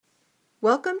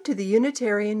Welcome to the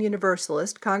Unitarian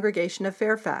Universalist Congregation of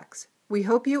Fairfax. We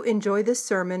hope you enjoy this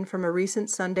sermon from a recent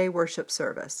Sunday worship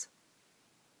service.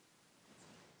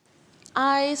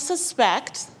 I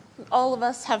suspect all of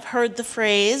us have heard the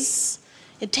phrase,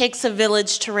 "It takes a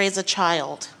village to raise a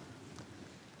child."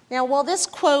 Now, while this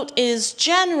quote is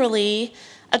generally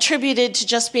attributed to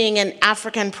just being an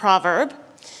African proverb,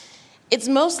 its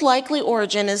most likely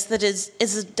origin is that it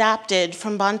is adapted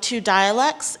from Bantu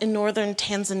dialects in northern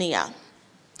Tanzania.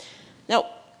 Now,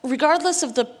 regardless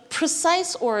of the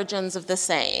precise origins of the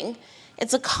saying,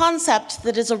 it's a concept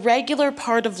that is a regular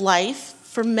part of life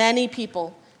for many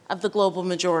people of the global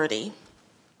majority.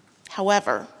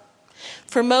 However,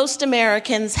 for most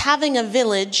Americans, having a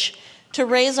village to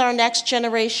raise our next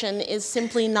generation is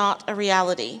simply not a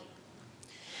reality.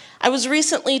 I was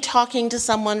recently talking to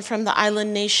someone from the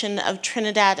island nation of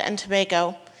Trinidad and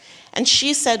Tobago, and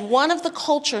she said one of the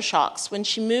culture shocks when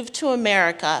she moved to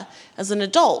America as an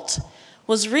adult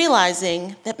was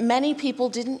realizing that many people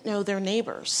didn't know their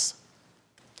neighbors.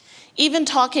 Even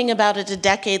talking about it a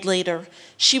decade later,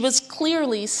 she was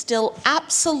clearly still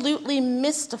absolutely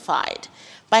mystified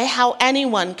by how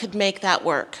anyone could make that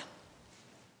work.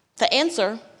 The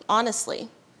answer, honestly,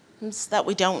 is that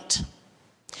we don't.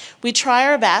 We try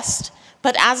our best,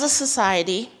 but as a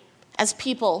society, as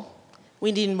people,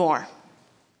 we need more.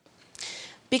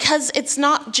 Because it's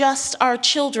not just our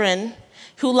children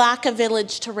who lack a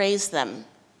village to raise them.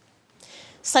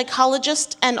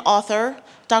 Psychologist and author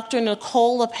Dr.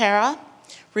 Nicole LaPera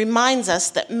reminds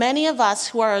us that many of us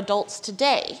who are adults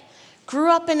today grew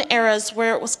up in eras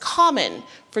where it was common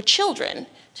for children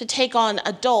to take on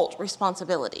adult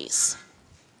responsibilities.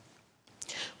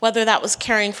 Whether that was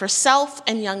caring for self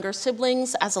and younger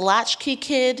siblings as a latchkey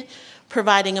kid,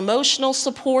 providing emotional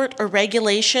support or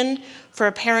regulation for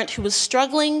a parent who was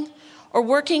struggling, or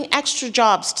working extra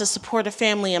jobs to support a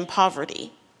family in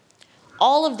poverty.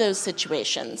 All of those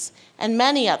situations, and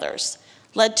many others,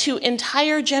 led to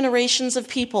entire generations of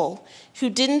people who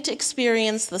didn't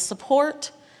experience the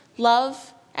support,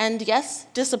 love, and yes,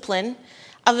 discipline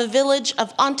of a village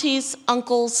of aunties,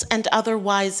 uncles, and other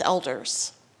wise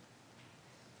elders.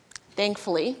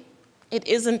 Thankfully, it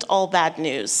isn't all bad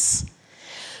news.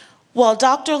 While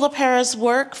Dr. LaPera's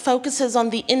work focuses on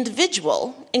the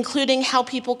individual, including how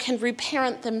people can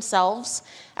reparent themselves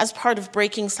as part of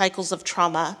breaking cycles of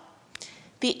trauma,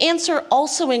 the answer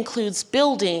also includes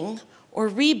building or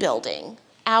rebuilding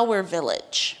our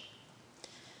village.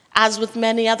 As with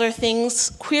many other things,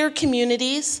 queer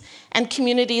communities and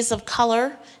communities of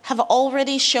color have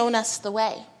already shown us the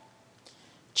way.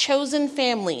 Chosen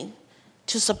family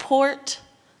to support,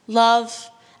 love,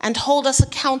 and hold us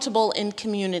accountable in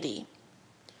community.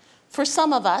 For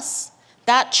some of us,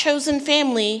 that chosen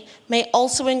family may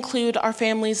also include our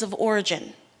families of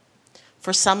origin.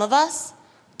 For some of us,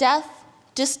 death,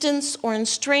 distance, or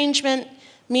estrangement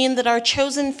mean that our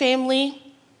chosen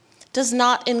family does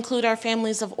not include our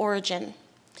families of origin.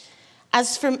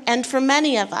 And for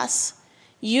many of us,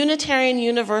 Unitarian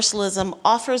Universalism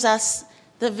offers us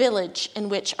the village in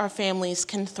which our families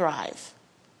can thrive.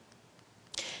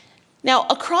 Now,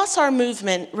 across our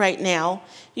movement right now,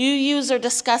 UUs are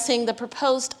discussing the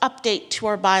proposed update to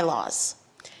our bylaws.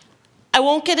 I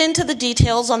won't get into the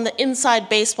details on the inside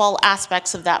baseball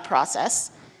aspects of that process.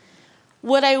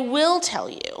 What I will tell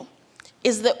you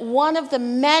is that one of the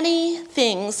many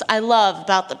things I love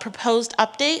about the proposed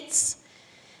updates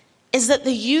is that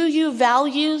the UU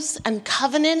values and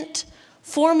covenant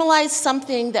formalize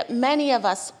something that many of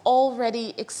us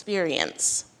already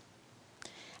experience.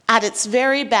 At its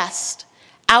very best,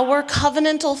 our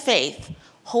covenantal faith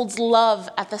holds love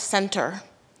at the center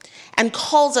and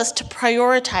calls us to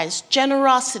prioritize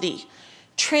generosity,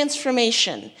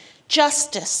 transformation,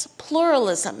 justice,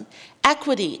 pluralism,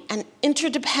 equity, and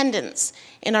interdependence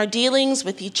in our dealings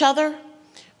with each other,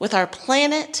 with our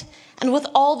planet, and with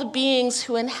all the beings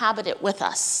who inhabit it with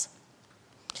us.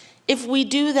 If we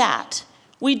do that,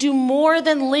 we do more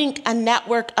than link a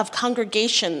network of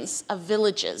congregations, of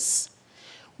villages.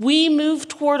 We move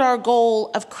toward our goal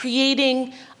of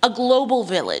creating a global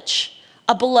village,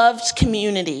 a beloved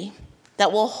community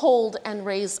that will hold and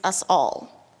raise us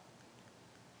all.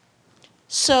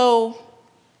 So,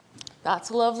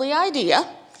 that's a lovely idea,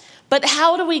 but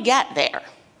how do we get there?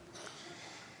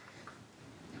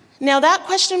 Now, that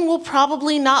question will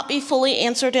probably not be fully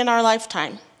answered in our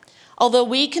lifetime, although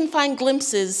we can find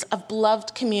glimpses of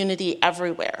beloved community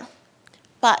everywhere.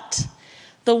 But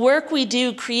the work we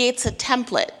do creates a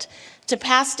template to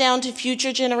pass down to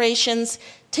future generations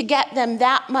to get them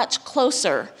that much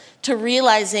closer to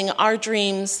realizing our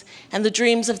dreams and the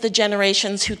dreams of the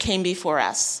generations who came before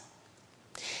us.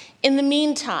 In the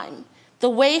meantime, The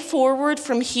way forward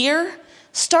from here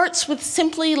starts with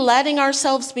simply letting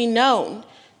ourselves be known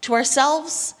to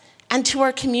ourselves and to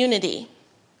our community.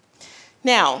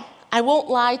 Now, I won't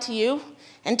lie to you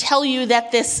and tell you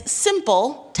that this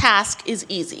simple task is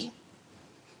easy.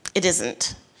 It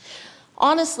isn't.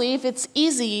 Honestly, if it's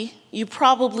easy, you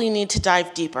probably need to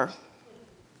dive deeper.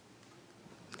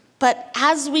 But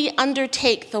as we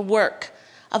undertake the work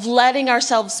of letting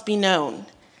ourselves be known,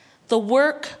 the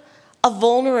work of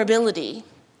vulnerability,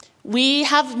 we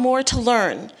have more to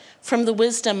learn from the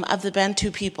wisdom of the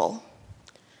Bantu people.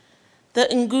 The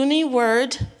Nguni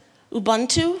word,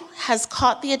 Ubuntu, has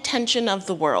caught the attention of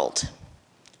the world.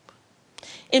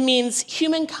 It means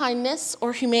human kindness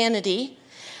or humanity,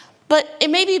 but it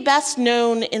may be best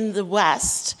known in the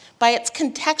West by its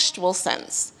contextual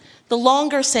sense, the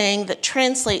longer saying that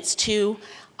translates to,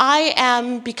 I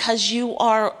am because you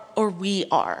are or we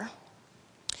are.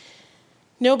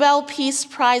 Nobel Peace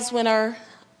Prize winner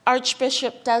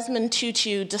Archbishop Desmond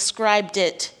Tutu described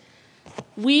it,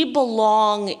 we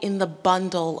belong in the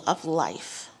bundle of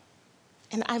life.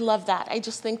 And I love that. I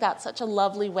just think that's such a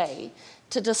lovely way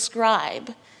to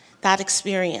describe that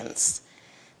experience.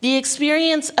 The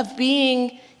experience of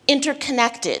being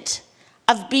interconnected,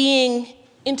 of being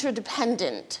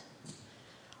interdependent.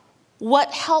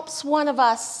 What helps one of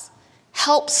us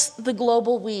helps the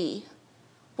global we.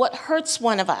 What hurts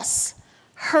one of us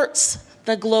hurts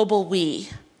the global we.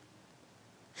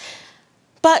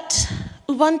 But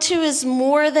Ubuntu is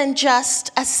more than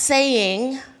just a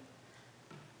saying.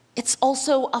 It's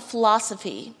also a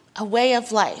philosophy, a way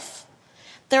of life.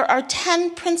 There are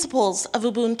 10 principles of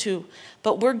Ubuntu,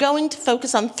 but we're going to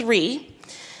focus on 3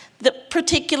 that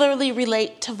particularly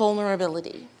relate to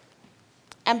vulnerability: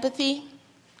 empathy,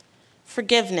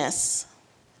 forgiveness,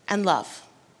 and love.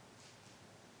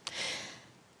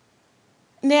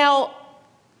 Now,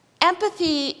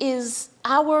 empathy is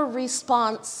our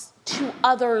response to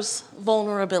others'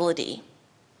 vulnerability.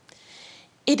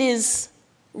 It is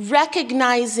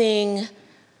recognizing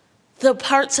the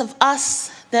parts of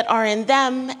us that are in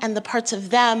them and the parts of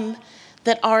them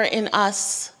that are in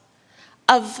us,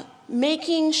 of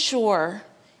making sure,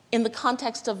 in the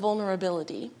context of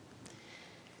vulnerability,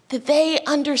 that they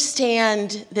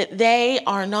understand that they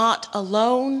are not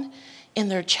alone in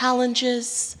their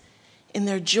challenges, in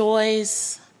their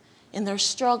joys, in their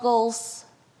struggles,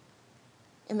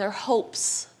 in their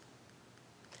hopes,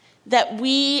 that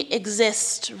we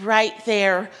exist right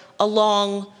there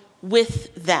along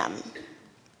with them.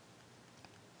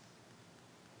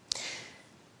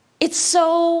 It's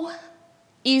so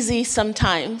easy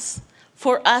sometimes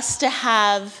for us to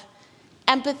have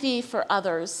empathy for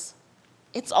others.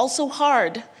 It's also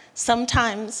hard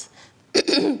sometimes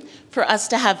for us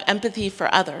to have empathy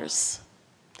for others.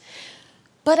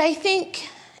 But I think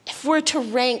if we're to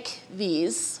rank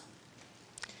these,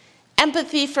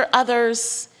 empathy for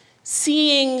others,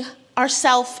 seeing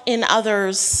ourselves in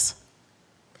others,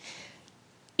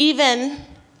 even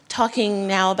talking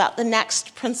now about the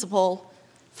next principle,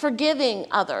 forgiving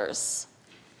others,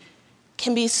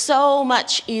 can be so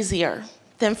much easier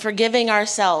than forgiving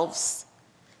ourselves,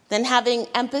 than having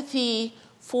empathy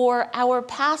for our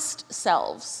past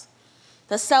selves,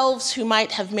 the selves who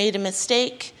might have made a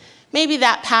mistake. Maybe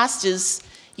that past is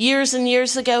years and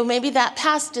years ago, maybe that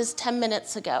past is 10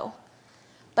 minutes ago.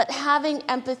 But having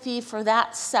empathy for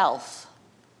that self,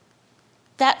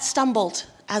 that stumbled,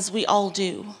 as we all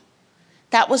do.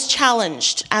 That was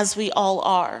challenged, as we all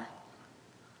are.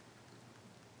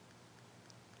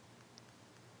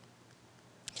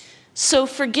 So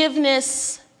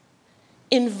forgiveness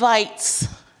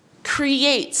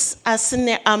creates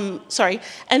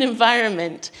an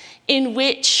environment in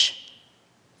which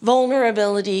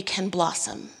vulnerability can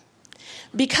blossom.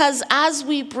 Because as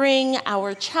we bring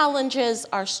our challenges,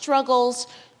 our struggles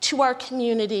to our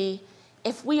community,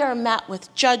 if we are met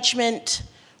with judgment,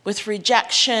 with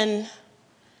rejection,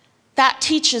 that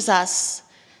teaches us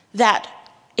that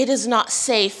it is not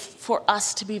safe for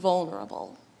us to be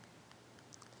vulnerable.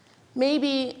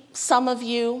 Maybe some of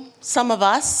you, some of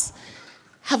us,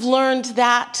 have learned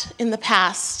that in the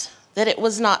past, that it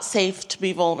was not safe to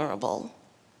be vulnerable.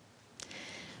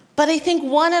 But I think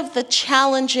one of the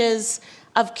challenges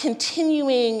of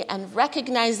continuing and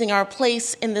recognizing our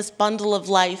place in this bundle of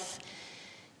life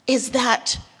is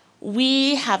that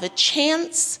we have a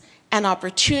chance, an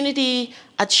opportunity,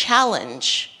 a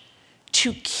challenge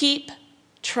to keep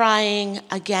trying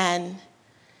again.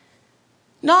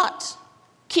 Not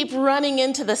keep running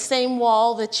into the same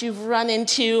wall that you've run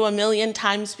into a million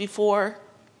times before,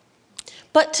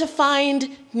 but to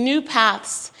find new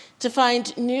paths, to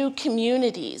find new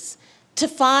communities, to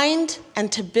find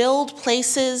and to build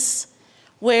places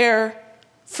where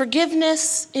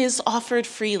forgiveness is offered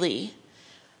freely,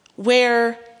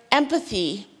 where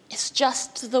empathy is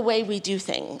just the way we do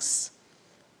things,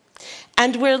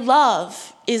 and where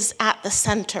love is at the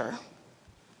center.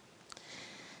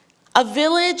 A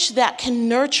village that can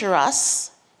nurture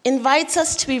us invites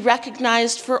us to be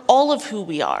recognized for all of who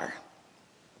we are.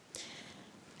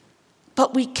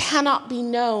 But we cannot be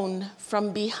known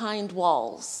from behind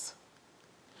walls.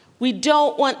 We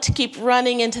don't want to keep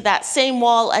running into that same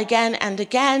wall again and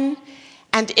again.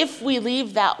 And if we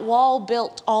leave that wall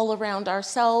built all around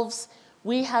ourselves,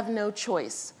 we have no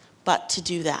choice but to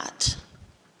do that.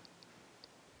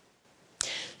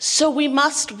 So we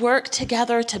must work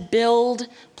together to build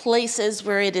places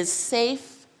where it is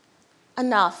safe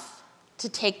enough to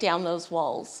take down those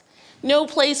walls. No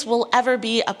place will ever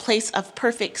be a place of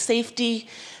perfect safety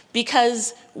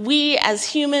because we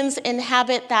as humans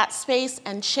inhabit that space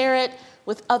and share it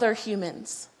with other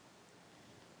humans.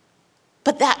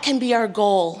 But that can be our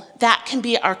goal. That can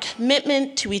be our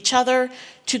commitment to each other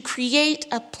to create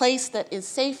a place that is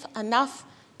safe enough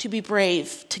to be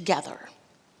brave together.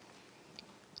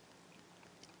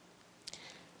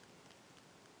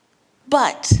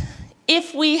 But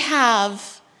if we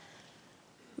have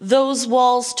those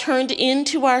walls turned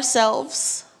into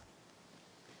ourselves,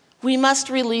 we must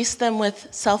release them with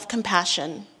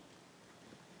self-compassion.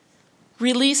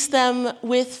 Release them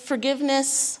with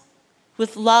forgiveness,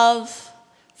 with love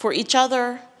for each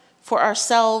other, for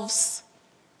ourselves,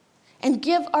 and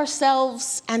give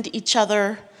ourselves and each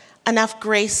other enough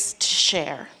grace to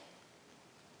share.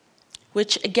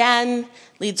 Which again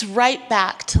leads right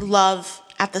back to love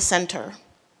at the center.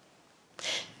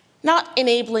 Not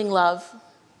enabling love,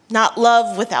 not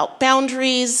love without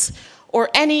boundaries, or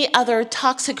any other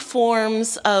toxic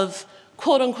forms of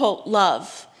quote-unquote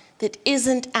love that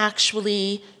isn't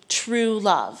actually true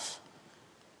love.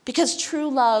 Because true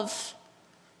love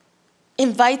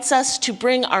invites us to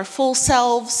bring our full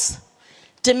selves,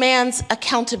 demands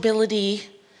accountability,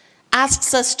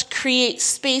 asks us to create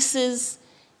spaces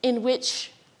in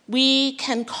which we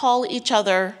can call each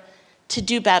other to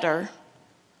do better,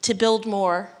 to build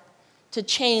more, to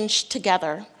change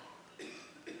together.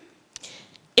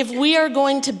 If we are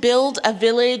going to build a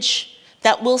village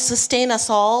that will sustain us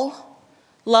all,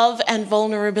 love and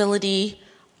vulnerability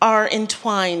are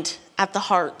entwined at the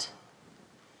heart.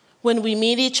 When we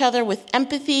meet each other with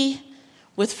empathy,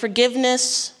 with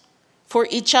forgiveness for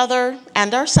each other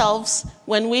and ourselves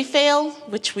when we fail,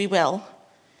 which we will,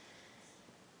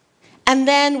 and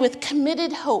then with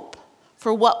committed hope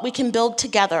for what we can build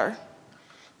together,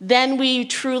 then we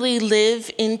truly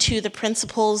live into the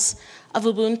principles of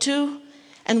Ubuntu,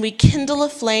 and we kindle a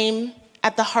flame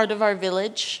at the heart of our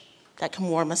village that can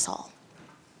warm us all.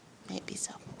 May it be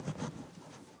so.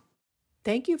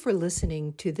 Thank you for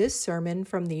listening to this sermon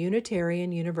from the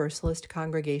Unitarian Universalist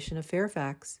Congregation of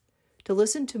Fairfax. To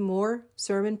listen to more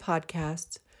sermon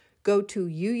podcasts, go to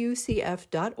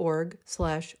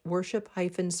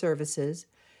uucf.org/worship-services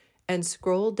and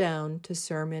scroll down to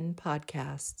sermon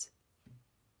podcasts.